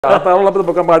താവളത്തിൽ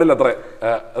പൊക്കാൻ പാടില്ല അത്രേ.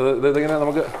 ഇതിങ്ങനെ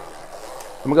നമുക്ക്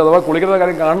അഥവാ കുളിക്കുന്ന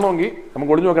കാര്യം കാണണമെങ്കിൽ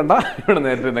നമുക്ക് ഒളിഞ്ഞു നോക്കണ്ട, ഇവിടെ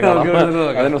നേരിട്ട്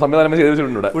അതിന് സംവിധാനം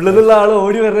ചെയ്തിട്ടുണ്ട്. ഉള്ളിലുള്ള ആൾ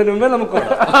ഓടി വരുന്നതിന് മുമ്പേ നമുക്ക്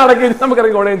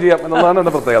ഇറങ്ങി ഓടുകയും ചെയ്യാം എന്നുള്ളതാണ്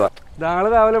എന്റെ പ്രത്യേകത. നാളെ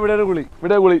രാവിലെ ഇവിടെ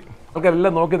കുളി നമുക്ക്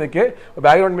എല്ലാം നോക്കി നിൽക്കേ.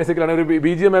 ബാക്ക്ഗ്രൗണ്ട് മ്യൂസിക്കിലാണ് ഒരു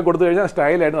BGM കൊടുത്തു കഴിഞ്ഞാൽ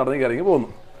സ്റ്റൈലായിട്ട് നടന്നെങ്കിൽ ഇറങ്ങി പോകുന്നു.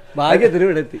 ഭാഗ്യത്തിന്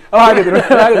ഇവിടെ എത്തി.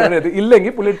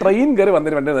 ഇല്ലെങ്കിൽ പുള്ളി ട്രെയിൻ കയറി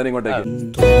വന്നിട്ട് വണ്ടി നേരം ഇങ്ങോട്ടേക്ക്.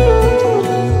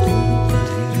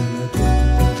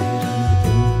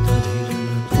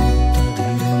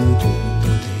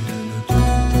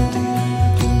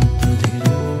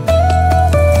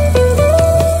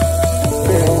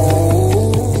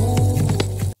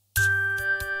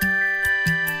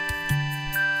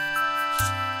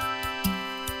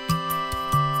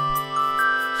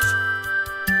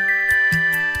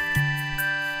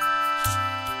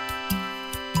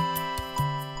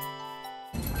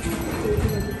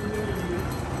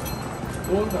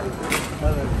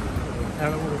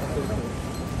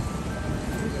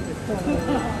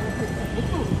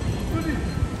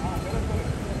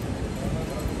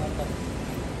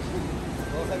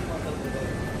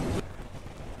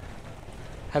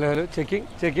 Hello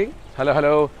checking.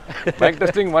 Hello mic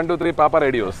testing 1 2 3 പാപ്പ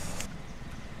റേഡിയോസ്.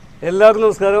 എല്ലാവർക്കും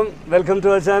നമസ്കാരം. Welcome to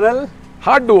our channel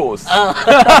hard dose.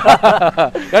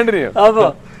 Continue. അപ്പോൾ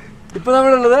ഇപ്പോൾ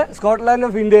നമ്മളുള്ളത് സ്കോട്ട്ലാൻഡ്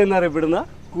ഓഫ് ഇന്ത്യ എന്നറിയപ്പെടുന്ന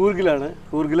കൂർഗിലാണ്.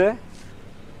 കൂർഗിലെ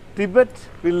Tibet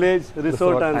village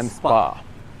resort and spa.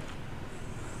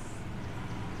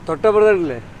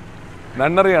 തൊട്ടപ്പുറത്തല്ലേ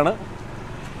നണ്ണറിയാണ്,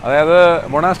 അതായത്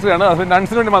മൊണാസ്ട്രി ആണ്. അത്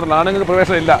നൺസിന് വേണ്ടി മാത്രമല്ല, ആണുങ്ങൾക്ക്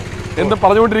പ്രവേശനം ഇല്ല എന്ന്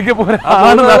പറഞ്ഞുകൊണ്ടിരിക്കുമ്പോൾ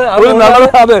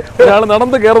ഒരാൾ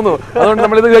നടന്ന് കയറുന്നു. അതുകൊണ്ട്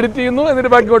നമ്മളിത് എഡിറ്റ് ചെയ്യുന്നു,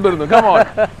 എന്നിട്ട് ബാക്കിലോട്ട് വരുന്നു.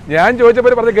 ഞാൻ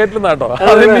ചോദിച്ചപ്പോൾ പറഞ്ഞ കേട്ടില്ലെന്നാ കേട്ടോ.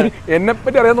 അതിന്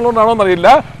എന്നെപ്പറ്റി അറിയാന്നുള്ളതുകൊണ്ടാണോ എന്നറിയില്ല,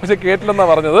 പക്ഷെ കേട്ടില്ലെന്നാ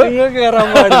പറഞ്ഞത്.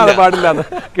 പാടില്ലാന്ന്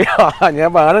ഞാൻ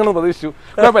ആണുങ്ങൾ പ്രതീക്ഷിച്ചു.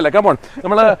 കുഴപ്പമില്ല. കമോൺ,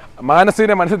 നമ്മള്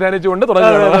മനസ്സിനെ മനസ്സിൽ ധ്യാനിച്ചുകൊണ്ട്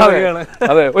തുടങ്ങുകയാണ്.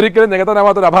 അതെ, ഒരിക്കലും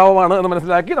നികത്താനാവാത്തൊരു അഭാവമാണ് എന്ന്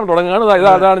മനസ്സിലാക്കി നമ്മൾ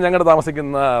തുടങ്ങുകയാണ്. അതാണ് ഞങ്ങളുടെ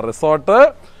താമസിക്കുന്ന റിസോർട്ട്,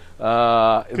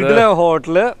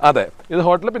 ഹോട്ടല്. അതെ, ഇത്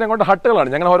ഹോട്ടൽ. പിന്നെ അങ്ങോട്ട് ഹട്ടുകളാണ്.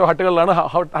 ഞങ്ങൾ ഓരോ ഹട്ടുകളിലാണ്.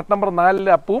 ഹട്ട് നമ്പർ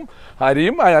 4 അപ്പും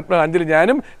ഹരിയും, 5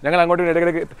 ഞാനും. ഞങ്ങൾ അങ്ങോട്ടും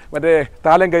ഇടയ്ക്കിടയ്ക്ക് മറ്റേ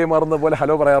താലം കൈമാറുന്ന പോലെ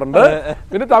ഹലോ പറയാറുണ്ട്,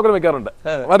 പിന്നെ താക്കോൽ വെക്കാറുണ്ട്.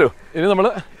 വരൂ, ഇനി നമ്മൾ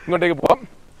ഇങ്ങോട്ടേക്ക് പോവാം.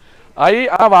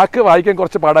 ആ വാക്ക് വായിക്കാൻ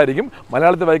കുറച്ച് പാടായിരിക്കും.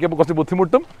 മലയാളത്തിൽ വായിക്കുമ്പോൾ കുറച്ച്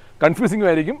ബുദ്ധിമുട്ടും കൺഫ്യൂസിംഗും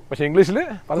ആയിരിക്കും. പക്ഷെ ഇംഗ്ലീഷിൽ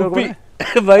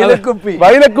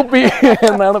വൈലക്കുപ്പി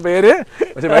എന്നാണ് പേര്.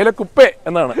 പക്ഷെ വൈലക്കുപ്പേ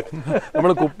എന്നാണ്.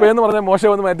 നമ്മൾ കുപ്പേ എന്ന് പറഞ്ഞാൽ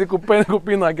മോശമെന്ന് മാറ്റി കുപ്പി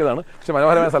എന്ന് ആക്കിയതാണ്. പക്ഷെ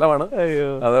മനോഹരമായ സ്ഥലമാണ്.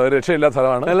 അത് ഒരു രക്ഷയില്ലാത്ത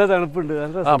സ്ഥലമാണ്. നല്ല തണുപ്പുണ്ട്.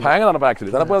 ഭയങ്കര തണുപ്പ്.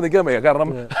 ആക്ച്വലി തണുപ്പ് നിൽക്കാൻ വയ്യ. കാരണം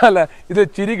അല്ല, ഇത്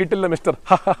ചിരി കിട്ടില്ല മിസ്റ്റർ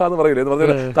എന്ന് പറയില്ലേ, എന്ന്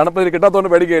പറഞ്ഞാൽ തണുപ്പ്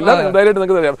കിട്ടാത്തതുകൊണ്ട് പേടിക്കുകയില്ല. ധൈര്യമായിട്ട്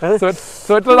നിങ്ങൾക്ക് തരാം.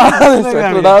 സ്വെറ്റർ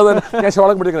ഇടാതെ ഞാൻ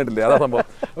ഷോളൊക്കെ പിടിക്കുന്നിട്ടില്ലേ, അതാ സംഭവം.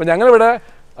 അപ്പൊ ഞങ്ങളിവിടെ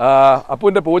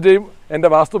അപ്പുവിന്റെ പൂജയും എൻ്റെ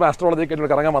വാസ്തു ആസ്ട്രോളജിയൊക്കെ ഇവിടെ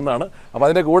കറങ്ങാൻ വന്നതാണ്. അപ്പോൾ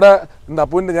അതിൻ്റെ കൂടെ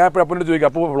അപ്പുവിൻ്റെ ഞാൻ എപ്പോഴും അപ്പുവിൻ്റെ ചോദിക്കും,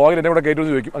 അപ്പു വ്ളോഗിൽ എന്നെ കൂടെ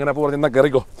കയറ്റുമെന്ന് ചോദിക്കും. അങ്ങനെ അപ്പു പറഞ്ഞു എന്നാൽ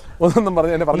കയറിക്കോ ഒന്നും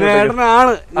പറഞ്ഞ് എന്നെ പറഞ്ഞു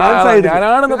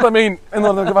ഞാനാണ് ഇന്നത്തെ മെയിൻ എന്ന്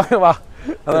പറഞ്ഞു. വാ,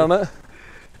 അതാണ്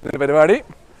ഇതിൻ്റെ പരിപാടി.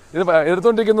 ഇത്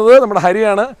എടുത്തുകൊണ്ടിരിക്കുന്നത് നമ്മുടെ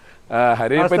ഹരിയാണ്.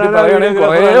 ഹരിയെ പറ്റി പറയുകയാണെങ്കിൽ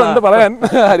കുറേ ഉണ്ട് പറയാൻ.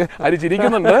 ഹരി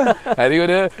ചിരിക്കുന്നുണ്ട്. ഹരി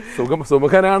ഒരു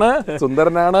സുമുഖനാണ്,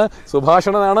 സുന്ദരനാണ്,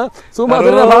 സുഭാഷണനാണ്,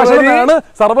 സുമധുരഭാഷണനാണ്.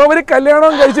 സർവോപരി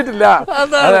കല്യാണം കഴിച്ചിട്ടില്ല.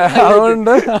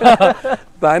 അതുകൊണ്ട്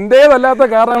തൻ്റേതല്ലാത്ത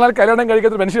കാരണങ്ങളാൽ കല്യാണം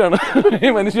കഴിക്കാത്ത മനുഷ്യനാണ്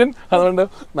ഈ മനുഷ്യൻ. അതുകൊണ്ട്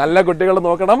നല്ല കുട്ടികൾ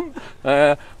നോക്കണം.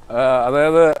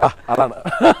 അതായത് അതാണ്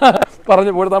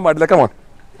പറഞ്ഞു പോടുത്താൻ പാടില്ല. കമോൺ.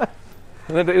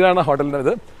 എന്നിട്ട് ഇതാണ്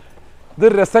ഹോട്ടലിൻ്റെ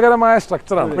ഇതൊരു രസകരമായ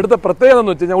സ്ട്രക്ചറാണ്. ഇവിടുത്തെ പ്രത്യേകത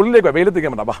എന്ന് വെച്ച് കഴിഞ്ഞാൽ ഉള്ളിലേക്ക് വാ,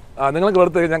 വെയിലെത്തിക്കാൻ പറ്റാം. നിങ്ങൾക്ക്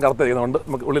വെറുതെ ഞാൻ കറുത്ത് കഴിക്കുന്നതുകൊണ്ട്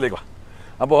നമുക്ക് ഉള്ളിലേക്ക് വാ.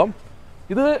 അപ്പോൾ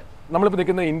ഇത് നമ്മളിപ്പോൾ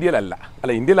നിൽക്കുന്നത് ഇന്ത്യയിലല്ല,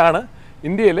 ഇന്ത്യയിലാണ്.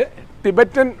 ഇന്ത്യയിൽ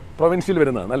ടിബറ്റൻ പ്രൊവിൻസിൽ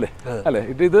വരുന്നതാണ് അല്ലേ.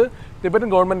 ഇത് ടിബറ്റൻ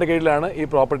ഗവൺമെൻറ്റിൻ്റെ കീഴിലാണ് ഈ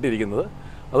പ്രോപ്പർട്ടി ഇരിക്കുന്നത്.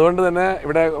 അതുകൊണ്ട് തന്നെ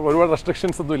ഇവിടെ ഒരുപാട്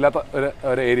റെസ്ട്രിക്ഷൻസ് ഒന്നും ഇല്ലാത്ത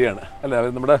ഒരു ഏരിയ ആണ് അല്ലേ.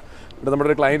 നമ്മുടെ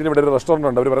ഒരു ക്ലയൻറ്റിന് ഇവിടെ ഒരു റെസ്റ്റോറൻറ്റ്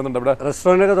ഉണ്ട്. അവർ പറയുന്നുണ്ട് ഇവിടെ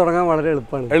റെസ്റ്റോറൻ്റ് ഒക്കെ തുടങ്ങാൻ വളരെ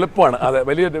എളുപ്പമാണ്. അതെ,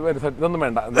 വലിയ ഇതൊന്നും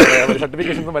വേണ്ട,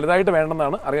 സർട്ടിഫിക്കേഷൻസ് വലുതായിട്ട്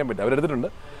വേണമെന്നാണ് അറിയാൻ പറ്റുക. അവരെടുത്തിട്ടുണ്ട്.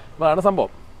 അതാണ്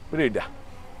സംഭവം. ഒരു കിട്ടിയ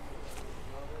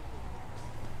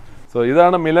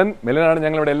ഇതാണ് മിലനാണ്.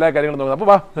 ഞങ്ങൾ ഇവിടെ എല്ലാ കാര്യങ്ങളും നോക്കുന്നത്. അപ്പോൾ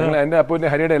വാ, ഞങ്ങൾ എൻ്റെ അപ്പൂൻ്റെ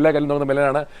ഹരിയുടെ എല്ലാ കാര്യങ്ങളും നോക്കുന്ന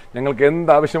മിലനാണ്. ഞങ്ങൾക്ക്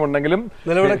എന്ത് ആവശ്യമുണ്ടെങ്കിലും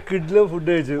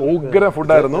ഉഗ്ര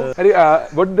ഫുഡായിരുന്നു. Hari,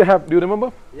 what do they have? Do you remember?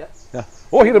 Yeah.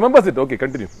 Oh, he remembers it. Okay,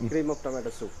 continue. Cream of tomato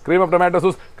soup. Cream of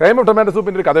tomato soup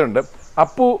ഒരു കഥയുണ്ട്.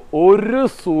 അപ്പു ഒരു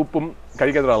സൂപ്പും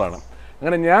കഴിക്കാത്ത ഒരാളാണ്.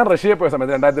 അങ്ങനെ ഞാൻ റഷ്യയിൽ പോയ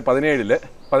സമയത്ത് 2018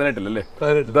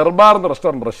 ദർബാർ എന്ന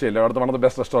റെസ്റ്റോറൻറ്റ് റഷ്യയിൽ, അവിടുത്തെ one of the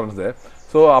best restaurants.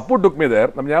 So Appu took me there.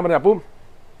 ഞാൻ പറഞ്ഞു അപ്പു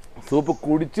സൂപ്പ്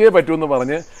കുടിച്ചേ പറ്റൂ എന്ന്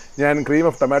പറഞ്ഞ് ഞാൻ ക്രീം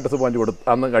ഓഫ് ടൊമാറ്റോ സൂപ്പ് വാങ്ങി കൊടുത്തു.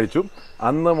 അന്ന് കഴിച്ചു.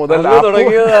 അന്ന് മുതൽ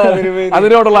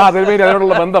അതിനോടുള്ള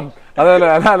ബന്ധം, അതേപോലെ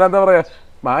അല്ല എന്താ പറയാ,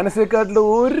 മാനസികമായിട്ടുള്ള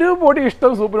ഒരു പൊടി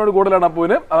ഇഷ്ടം സൂപ്പിനോട് കൂടുതലാണ്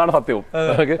അപ്പുവിന്. അതാണ് സത്യവും.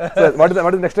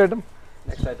 Next item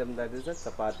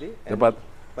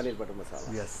paneer butter masala.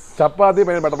 Yes. Chapati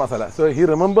paneer butter masala. So he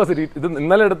remembers it. This is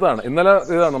ഇന്നലെ എടുത്തതാണ്. ഇന്നലെ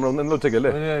ഇതാണ് നമ്മൾ ഇന്നലെ ഉച്ചയ്ക്ക്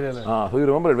അല്ലേ? So you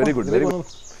remember it very good. Very good.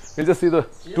 we'll just see the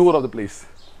tour of the place.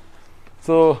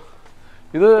 So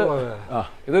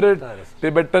ഇതൊരു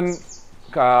Tibetan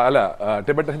അല്ല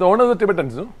ടിബറ്റൻ ഇത് ഓണർ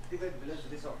ടിബറ്റൻസ്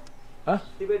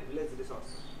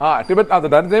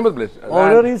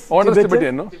ഓണർ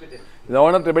ടിബറ്റിയൻ ഇത്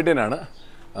ഓണർ ടിബറ്റിയൻ ആണ്.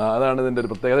 അതാണ് ഇതിന്റെ ഒരു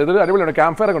പ്രത്യേകത. ഇതൊരു അടിപൊളിയാണ്.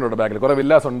 ക്യാമ്പ് ഫയർ ഒക്കെ ഉണ്ട് ബാക്കിൽ, കുറെ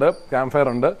വില്ലാസ് ഉണ്ട്, ക്യാമ്പ് ഫയർ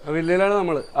ഉണ്ട്. വില്ലയിലാണ്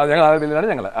നമ്മൾ, ഞങ്ങൾ ആ വില്ലയിലാണ്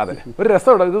ഞങ്ങൾ. അതെ, ഒരു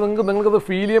രസമുണ്ട്. ഇത് നിങ്ങൾക്കത്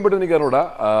ഫീൽ ചെയ്യാൻ പറ്റും എനിക്ക് അറിയൂടാ.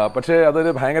 പക്ഷേ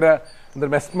അതൊരു ഭയങ്കര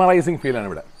എന്തൊരു മെസ്മറൈസിങ് ഫീലാണ്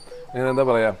ഇവിടെ. എന്താ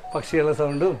പറയാ, പക്ഷികളുടെ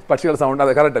സൗണ്ട്.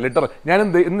 അതെ, കറക്റ്റ് ലിറ്റർ. ഞാൻ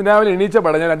ഇന്ന് രാവിലെ എണീച്ച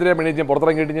പടം, ഞാൻ 5 എണീച്ച്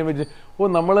പുറത്തിറങ്ങിയിട്ട് ഞാൻ വെച്ച്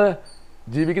നമ്മള്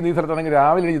ജീവിക്കുന്ന ഈ സ്ഥലത്താണെങ്കിൽ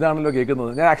രാവിലെ ഇതാണല്ലോ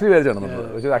കേൾക്കുന്നത്. ഞാൻ ആക്ച്വലി വിചാരിച്ചാണ് നമ്മൾ,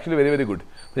 പക്ഷേ ആക്ച്വലി വെരി വെരി ഗുഡ്.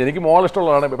 എനിക്ക് മോൾ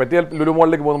ഇഷ്ടമുള്ളതാണ്. പറ്റിയാൽ ലുലു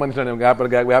മോളിലേക്ക് പോകുന്ന മനുഷ്യനാണ്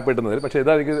ഗ്യാപ്പ് കിട്ടുന്നത്. പക്ഷേ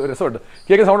ഇതാ എനിക്ക് രസമുണ്ട്.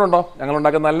 കേൾക്കുന്ന സൗണ്ട് ഉണ്ടോ? ഞങ്ങൾ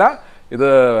ഉണ്ടാക്കുന്നതല്ല ഇത്,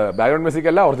 ബാക്ക്ഗ്രൗണ്ട് മ്യൂസിക്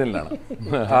അല്ല, ഒറിജിനലാണ്.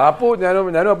 അപ്പു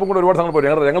ഞാനും അപ്പും കൂടെ ഒരുപാട് സ്ഥലങ്ങൾ പോയി.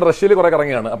 ഞങ്ങൾ റഷ്യയിൽ കുറേ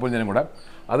കറങ്ങിയാണ് അപ്പു ഞാനും കൂടെ.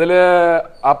 അതിൽ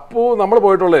അപ്പു നമ്മൾ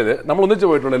പോയിട്ടുള്ളത്, നമ്മൾ ഒന്നിച്ച്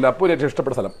പോയിട്ടുള്ളത്, അപ്പു ഏറ്റവും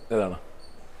ഇഷ്ടപ്പെട്ട സ്ഥലം ഏതാണ്?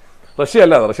 റഷ്യ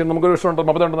അല്ലാതെ, റഷ്യ നമുക്കൊരു ഇഷ്ടമുണ്ട്,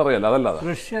 മമതുണ്ടെന്ന് അറിയാലോ, അതല്ലാതെ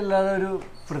റഷ്യ അല്ലാതെ ഒരു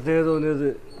പ്രത്യേകത തോന്നിയത്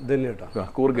തന്നെ കേട്ടോ,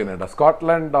 കൂർഗ് തന്നെ കേട്ടോ.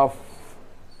 സ്കോട്ട്ലാൻഡ് ഓഫ്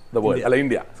ദ വേൾഡ്, അല്ല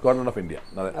ഇന്ത്യ, സ്കോട്ട്ലാൻഡ് ഓഫ് ഇന്ത്യ.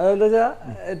 അതെ, അതെന്താ വെച്ചാൽ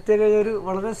എത്തിക്കഴിഞ്ഞ ഒരു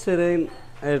വളരെ സെറൈൻ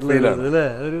ആയിട്ടുള്ള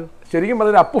ഒരു ശരിക്കും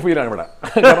പറഞ്ഞ അപ്പു ഫീലാണ് ഇവിടെ.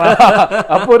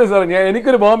 അപ്പു ഒരു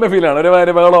എനിക്കൊരു ബോംബെ ഫീലാണ്, ഒരു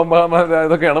ബഹളം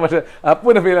ഇതൊക്കെയാണ്. പക്ഷെ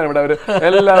അപ്പുവിന്റെ ഫീലാണ് ഇവിടെ.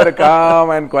 എല്ലാവരും കാം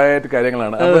ആൻഡ് ക്വയറ്റ്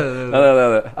കാര്യങ്ങളാണ്. അതെ അതെ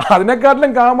അതെ,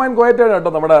 അതിനെക്കാട്ടിലും കാം ആൻഡ് ക്വയറ്റ് ആണ്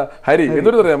കേട്ടോ നമ്മുടെ ഹരി.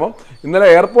 എന്തൊരു അറിയാമോ, ഇന്നലെ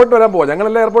എയർപോർട്ട് വരാൻ പോവാം,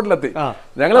 ഞങ്ങളെല്ലാം എയർപോർട്ടിലെത്തി.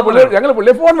 ഞങ്ങൾ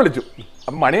പുള്ളിയെ ഫോൺ വിളിച്ചു.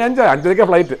 അപ്പം മണി 5:30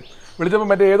 ഫ്ലൈറ്റ്. വിളിച്ചപ്പോൾ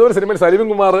മറ്റേ ഏതോ ഒരു സിനിമയിൽ സലീം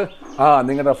കുമാർ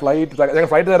നിങ്ങളുടെ ഞങ്ങൾ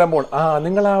ഫ്ലൈറ്റ് തരാൻ പോകണം,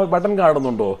 നിങ്ങൾ ആ ബട്ടൺ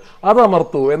കാണുന്നുണ്ടോ,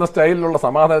 അതമർത്തു എന്ന സ്റ്റൈലിലുള്ള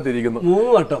സമാധാനത്തിരിക്കുന്നു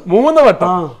 3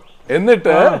 വട്ടം.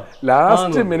 എന്നിട്ട്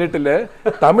ലാസ്റ്റ് മിനിറ്റില്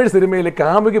തമിഴ് സിനിമയിൽ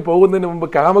കാമുകി പോകുന്നതിന് മുമ്പ്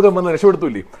കാമുകം വന്ന്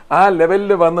രക്ഷപ്പെടുത്തൂല്ലേ, ആ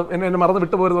ലെവലിൽ വന്ന് എന്നെ മറന്ന്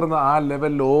വിട്ടുപോയെന്ന് പറയുന്നത്, ആ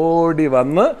ലെവലിൽ ഓടി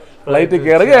വന്ന് ഫ്ലൈറ്റ്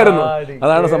കയറുകയായിരുന്നു.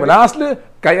 അതാണ് സംഭവം. ലാസ്റ്റില്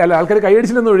ആൾക്കാർ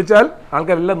കൈയടിച്ചില്ലെന്ന് ഒഴിച്ചാൽ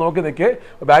ആൾക്കാരെല്ലാം നോക്കി നിൽക്കെ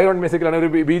ബാക്ക്ഗ്രൗണ്ട് മ്യൂസിക്കിലാണ് ഒരു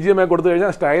BGM കൊടുത്തു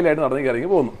കഴിഞ്ഞാൽ സ്റ്റൈലായിട്ട് നടന്നു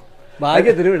ഇറങ്ങി പോകുന്നു.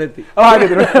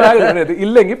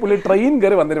 ഇല്ലെങ്കിൽ പുള്ളി ട്രെയിൻ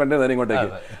കയറി വന്നിട്ട് വണ്ടി ഇങ്ങോട്ടേക്ക്.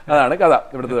 അതാണ് കഥ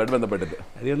ഇവിടുത്തെ ബന്ധപ്പെട്ടിട്ട്.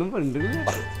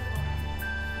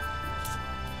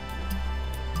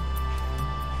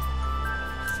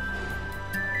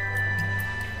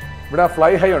 ഇവിടെ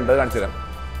ഫ്ലൈ ഹൈ ഉണ്ട്, കാണിച്ചു തരാം.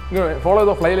 ഫോളോ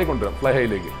ചെയ്തോ, ഫ്ലൈയിലേക്ക് കൊണ്ടുവരാം, fly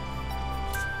ഹൈയിലേക്ക്.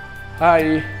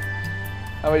 Hi,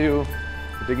 how are you?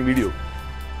 Taking video.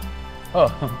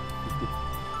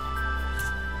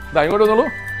 ഇങ്ങോട്ട് വന്നോളൂ,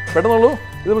 പെട്ടെന്നുള്ളൂ.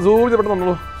 ഇത് സൂം ചെയ്ത്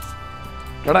പെട്ടെന്നുള്ളൂ.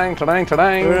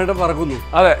 പറക്കുന്നു.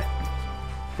 അതെ,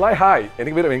 ഫ്ലൈ ഹായ്.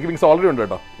 എനിക്ക് വിങ്സ് ഓൾറെഡി ഉണ്ട്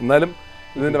കേട്ടോ, എന്നാലും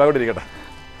ഇതിന്റെ ഭാഗമായിട്ടിരിക്കട്ടെ.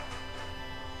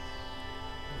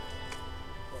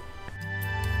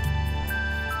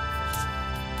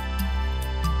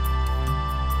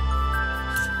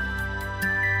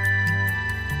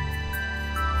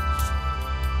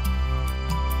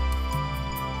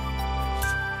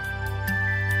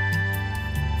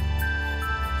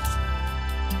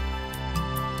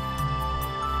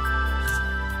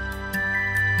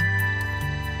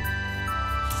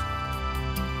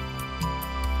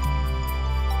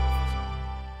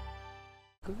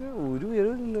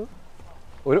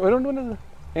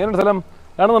 എങ്ങനെയുണ്ട് സ്ഥലം?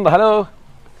 കാണുന്നുണ്ടോ? ഹലോ,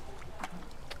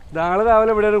 നാളെ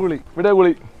രാവിലെ ഇവിടെ കുളി.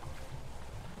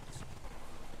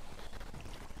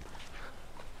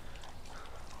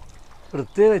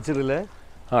 പ്രത്യേകം വെച്ചിട്ടില്ലേ?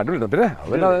 അടിപൊളി. പിന്നെ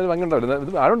ഭംഗിയുണ്ടാവില്ല.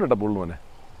 ഇത് ആഴമുണ്ട് കേട്ടോ പൂളിന് മോനെ,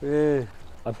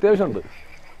 അത്യാവശ്യം ഉണ്ട്.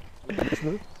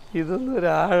 ഇതൊന്നും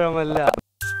ഒരാഴമല്ല.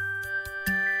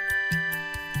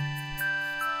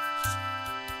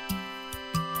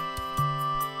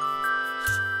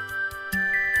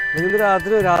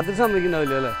 രാത്രി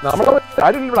സമ്മതിക്കുന്നുണ്ടാവില്ല അല്ലേ? നമ്മളെ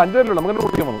ആരും ഇവിടെ 5 പേരുള്ളൂ, നമുക്ക്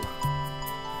കുടിക്കാൻ വന്നു.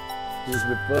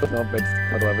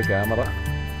 ക്യാമറ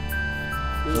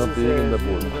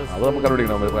അത് നമുക്ക്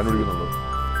കണ്ടുപിടിക്കുന്നുള്ളൂ.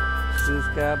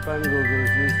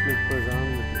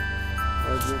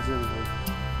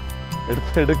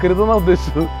 എടുക്കരുതെന്നാ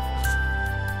ഉദ്ദേശിച്ചത്.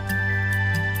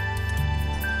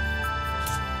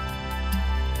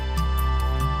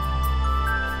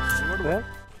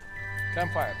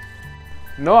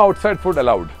 No outside food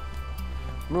allowed.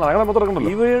 നമ്മൾ മൊത്തം ഇറക്കണ്ടല്ലോ.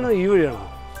 ഈ വഴിയാണോ?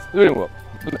 ഇത് വഴി പോവാം.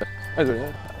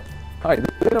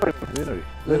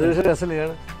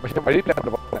 പക്ഷെ വഴിയില്ല.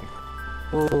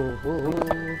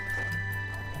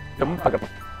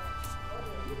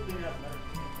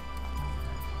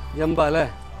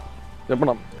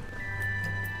 ജമ്പണം.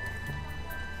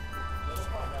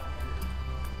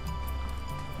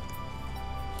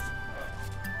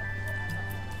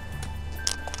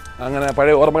 അങ്ങനെ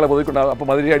പഴയ ഓർമ്മകളെ പൊതുക്കിണ്ടാവും. അപ്പൊ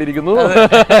മധുര അടിയിരിക്കുന്നു.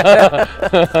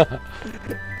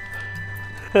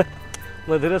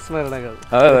 മധുരസ്മരണകൾ.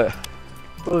 അതെ,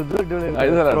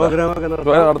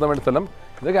 നടത്താൻ വേണ്ടി സ്ഥലം.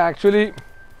 ഇതൊക്കെ ആക്ച്വലി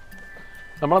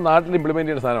നമ്മളെ നാട്ടിൽ ഇംപ്ലിമെന്റ്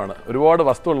ചെയ്യുന്ന സാധനമാണ്. ഒരുപാട്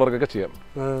വസ്തു ഉള്ളവർക്കൊക്കെ ചെയ്യാം.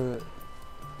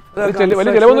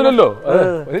 വലിയ ചിലവൊന്നുമില്ലല്ലോ.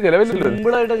 വലിയ ചിലവില്ലല്ലോ.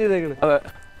 സിമ്പിളായിട്ടാണ് ചെയ്തേക്കണേ. അതെ.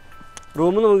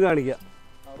 റൂം നമുക്ക് കാണിക്കാം.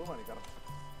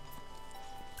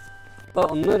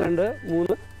 1 2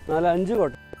 3 4 5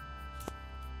 കോട്ട.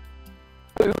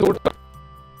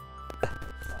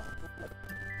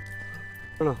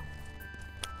 ആണോ?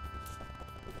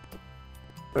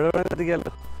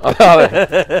 കത്തിക്കാലോ. അതെ,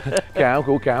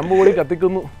 ക്യാമ്പ് കൂടി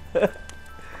കത്തിക്കുന്നു.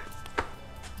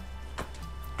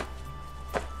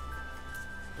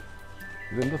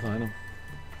 ഇതെന്താ സാധനം?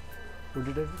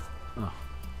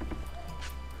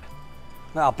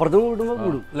 അപ്പുറത്തും കൂടുമ്പോ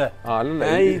കൂടും അല്ലേ?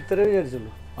 ഇത്ര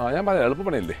വിചാരിച്ചുള്ളൂ. ഞാൻ പറയാം,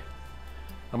 എളുപ്പപ്പണിയല്ലേ.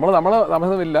 നമ്മളെ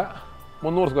താമസമില്ല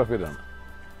 300 സ്ക്വയർ ഫീറ്റ് ആണ്.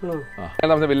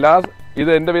 താമസം വില്ലാസ്.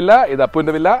 ഇത് എൻ്റെ വില്ല, ഇത്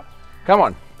അപ്പുവിൻ്റെ വില്ല.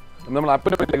 കമോൺ, നമ്മൾ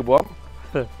അപ്പുവിൻ്റെ വില്ലേക്ക് പോവാം.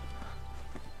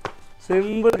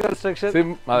 Simple construction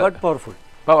but powerful.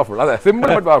 Powerful, അതെ, സിമ്പിൾ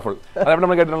ബട്ട് പവർഫുൾ. അതെവിടെ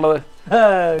നമ്മൾ കേട്ടിട്ടുള്ളത്?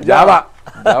 ജാവ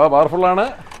പവർഫുൾ ആണ്.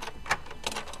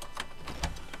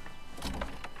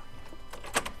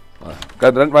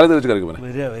 വലത് വെച്ച് കളിക്കും.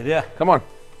 കമോൺ,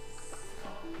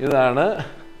 ഇതാണ്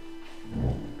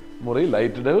മുറി.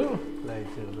 ലൈറ്റ്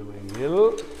ഇടൂ,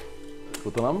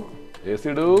 കുത്തണം. AC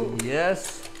ഇടൂ.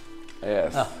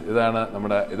 ഇതാണ്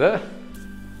നമ്മുടെ ഇത്.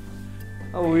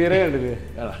 ഉയരേ കണ്ടില്ലേ?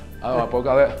 അപ്പോൾ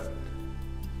അതെ,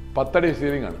 10 അടി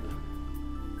സീലിംഗ് ആണ്.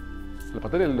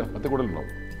 10 അടി അല്ലല്ലോ, 10 കൂടുതലുണ്ടാവും.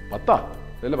 10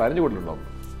 അല്ല 15 കൂടുതലുണ്ടാവും.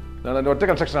 ഇതാണ് എൻ്റെ ഒറ്റ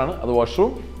കൺസ്ട്രക്ഷനാണ്. അത്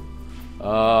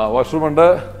വാഷ്റൂം ഉണ്ട്.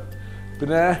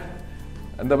 പിന്നെ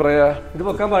എന്താ പറയാ, ഇത്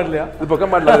പൊക്കാൻ പാടില്ല.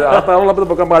 ആ താവളത്തിൽ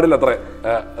പൊക്കാൻ പാടില്ല അത്രേ.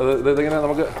 ഇതിങ്ങനെ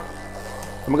നമുക്ക്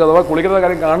അഥവാ കുളിക്കുന്ന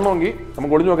കാര്യം കാണണമെങ്കിൽ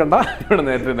നമുക്ക് ഒളിഞ്ഞു നോക്കണ്ട, ഇവിടെ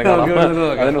നേരിട്ട്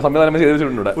അതിന് സംവിധാനം ചെയ്ത്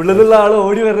വെച്ചിട്ടുണ്ട്. ഉള്ളിലുള്ള ആൾ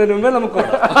ഓടി വരുന്നതിന് മുമ്പേ നമുക്ക്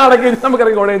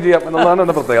ഇറങ്ങി ഓടുകയും ചെയ്യാം എന്നുള്ളതാണ്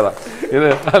എൻ്റെ പ്രത്യേകത. ഇത്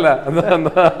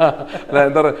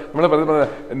എന്താ പറയുക, നമ്മൾ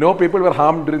no people were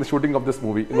Ham during the shooting of this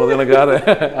movie എന്ന് പറഞ്ഞാൽ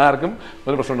ആർക്കും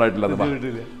ഒരു പ്രശ്നം ഉണ്ടായിട്ടില്ല.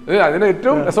 അതിന്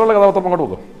ഏറ്റവും രസമുള്ള കഥാപാത്രം അങ്ങോട്ട്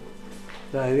പോകും.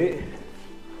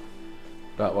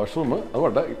 വാഷ്റൂം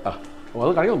അതുകൊണ്ട്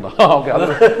അത് കാണിക്കുന്നുണ്ടോ? ഓക്കെ, അത്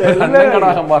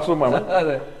വാഷ്റൂമാണ്.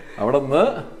 അവിടെ നിന്ന്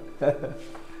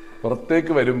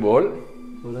പുറത്തേക്ക് വരുമ്പോൾ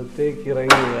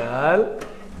ഇറങ്ങിയാൽ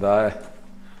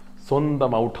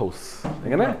സ്വന്തം ഔട്ട് ഹൗസ്.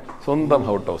 എങ്ങനെ? സ്വന്തം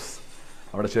ഔട്ട് ഹൗസ്.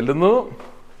 അവിടെ ചെല്ലുന്നു,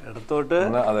 ഇടത്തോട്ട്.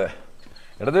 അതെ,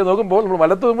 ഇടത്തേക്ക് നോക്കുമ്പോൾ നമ്മൾ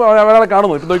വലത്ത് നോക്കുമ്പോൾ ഒരാളെ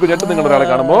കാണുന്നു. ഇപ്പം നോക്കൂ, ചേട്ടൻ നിങ്ങൾ ഒരാളെ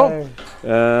കാണുമ്പോൾ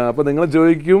അപ്പം നിങ്ങൾ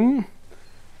ചോദിക്കും,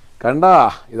 കണ്ടാ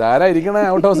ഇതാരാ ഇരിക്കണേ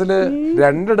ഔട്ട് ഹൗസിൽ?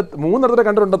 3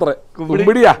 കണ്ടിട്ടുണ്ടത്രേ.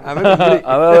 കുമ്പിടിയാ.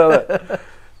 അതെ അതെ,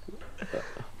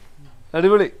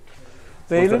 അടിപൊളി.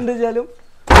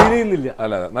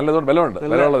 അല്ല, നല്ലതുകൊണ്ട് ബലമുണ്ട്.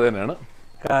 ബലമുള്ളത് തന്നെയാണ്.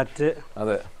 കാറ്റ്,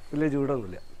 അതെ, വലിയ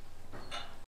ചൂടൊന്നുമില്ല.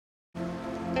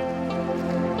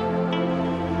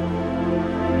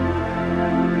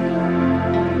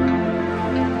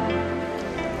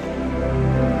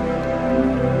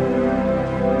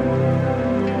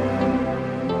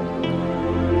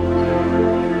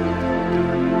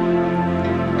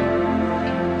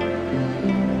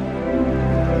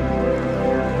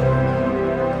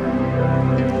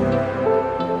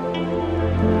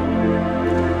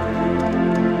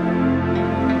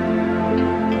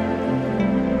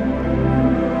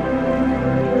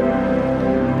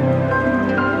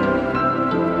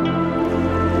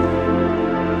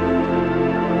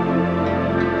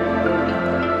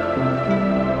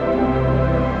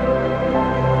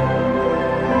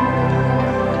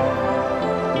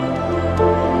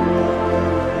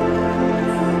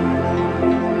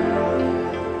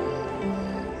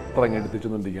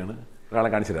 എടുത്തിച്ചുകൊണ്ടിരിക്കുകയാണ്. ഒരാളെ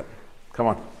കാണിച്ചു തരാം.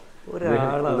 കമാൺ.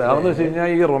 അതെന്ന് വെച്ച് കഴിഞ്ഞാൽ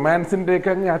ഈ റൊമാൻസിൻ്റെ ഒക്കെ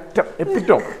അങ്ങ് അറ്റം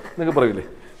എപ്പിറ്റോം എന്നൊക്കെ പറയൂലേ,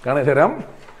 കാണിച്ചു തരാം.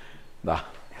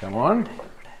 കമാൺ.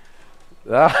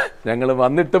 ഞങ്ങൾ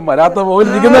വന്നിട്ടും വരാത്ത പോലെ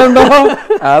ഇരിക്കുന്നുണ്ടോ?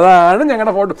 അതാണ്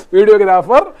ഞങ്ങളുടെ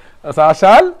വീഡിയോഗ്രാഫർ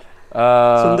സാക്ഷാൽ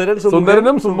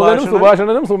സുന്ദരനും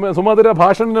സുഭാഷണനും സുമധുര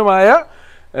ഭാഷണനുമായ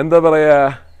എന്താ പറയാ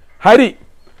ഹരി.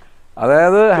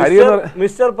 അതായത് ഹരി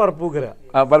മിസ്റ്റർ പറപ്പൂക്കര.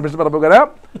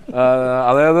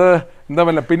 അതായത് എന്താ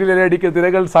പറയുക, പിന്നിലടിക്ക്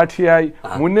തിരകൾ സാക്ഷിയായി,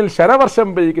 മുന്നിൽ ശരവർഷം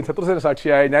പെയ്യ്ക്കും ശത്രുസേന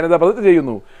സാക്ഷിയായി ഞാനിതാ പ്രതിജ്ഞ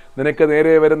ചെയ്യുന്നു, നിനക്ക്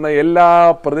നേരെ വരുന്ന എല്ലാ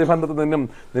പ്രതിബന്ധത്തിൽ നിന്നും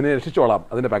നിന്നെ രക്ഷിച്ചോളാം.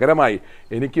 അതിന് പകരമായി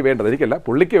എനിക്കല്ല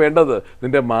പുള്ളിക്ക് വേണ്ടത്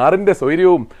നിന്റെ മാറിന്റെ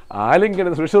സ്വൈര്യവും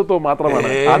ആലിംഗന സുരക്ഷിതത്വവും മാത്രമാണ്.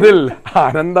 അതിൽ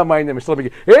ആനന്ദമായി ഞാൻ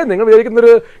വിശ്രമിക്കും. നിങ്ങൾ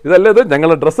വിചാരിക്കുന്നൊരു ഇതല്ല ഇത്.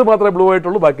 ഞങ്ങളുടെ ഡ്രസ്സ് മാത്രമേ ബ്ലൂ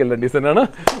ആയിട്ടുള്ളൂ, ബാക്കിയെല്ലാം ഡീസൻ്റാണ്.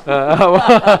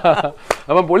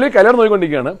 അപ്പം പുള്ളി കല്യാണം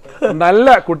നോക്കിക്കൊണ്ടിരിക്കുകയാണ്. നല്ല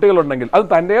കുട്ടികളുണ്ടെങ്കിൽ അത്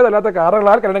തൻ്റേതല്ലാത്ത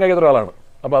കാരണങ്ങളാൽ കല്യാണം കഴിക്കാത്ത ഒരാളാണ്.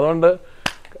 അപ്പം അതുകൊണ്ട്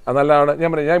നല്ലതാണ്.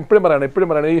 ഞാൻ ഇപ്പോഴും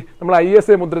പറയണം ഈ നമ്മൾ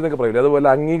ISA മുദ്ര എന്നൊക്കെ പറയില്ലേ, അതുപോലെ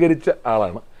അംഗീകരിച്ച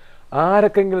ആളാണ്.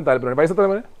 ആരൊക്കെങ്കിലും താല്പര്യമാണ്. വയസ്സ് എത്ര?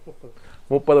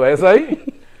 30 വയസ്സായി.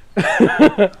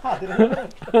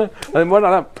 അതുപോലെ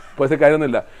പൈസ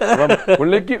കാര്യമൊന്നുമില്ല. അപ്പം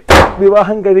പുള്ളിക്ക്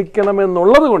വിവാഹം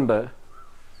കഴിക്കണമെന്നുള്ളത് കൊണ്ട്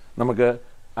നമുക്ക്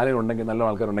ആരെങ്കിലും ഉണ്ടെങ്കിൽ, നല്ല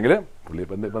ആൾക്കാരുണ്ടെങ്കിൽ പുള്ളി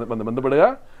ബന്ധപ്പെടുക.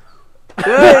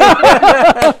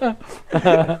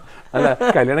 അല്ല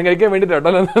കല്യാണം കഴിക്കാൻ വേണ്ടിട്ട് കേട്ടോ,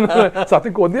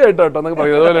 സത്യം കൊതിയായിട്ടോ കേട്ടോ എന്നൊക്കെ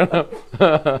പറയും. അതുപോലെയാണ്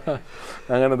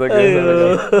അങ്ങനത്തെ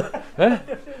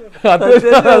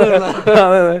അത്യാവശ്യം.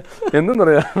 അതെ അതെ, എന്തെന്ന്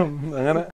പറയാ അങ്ങനെ.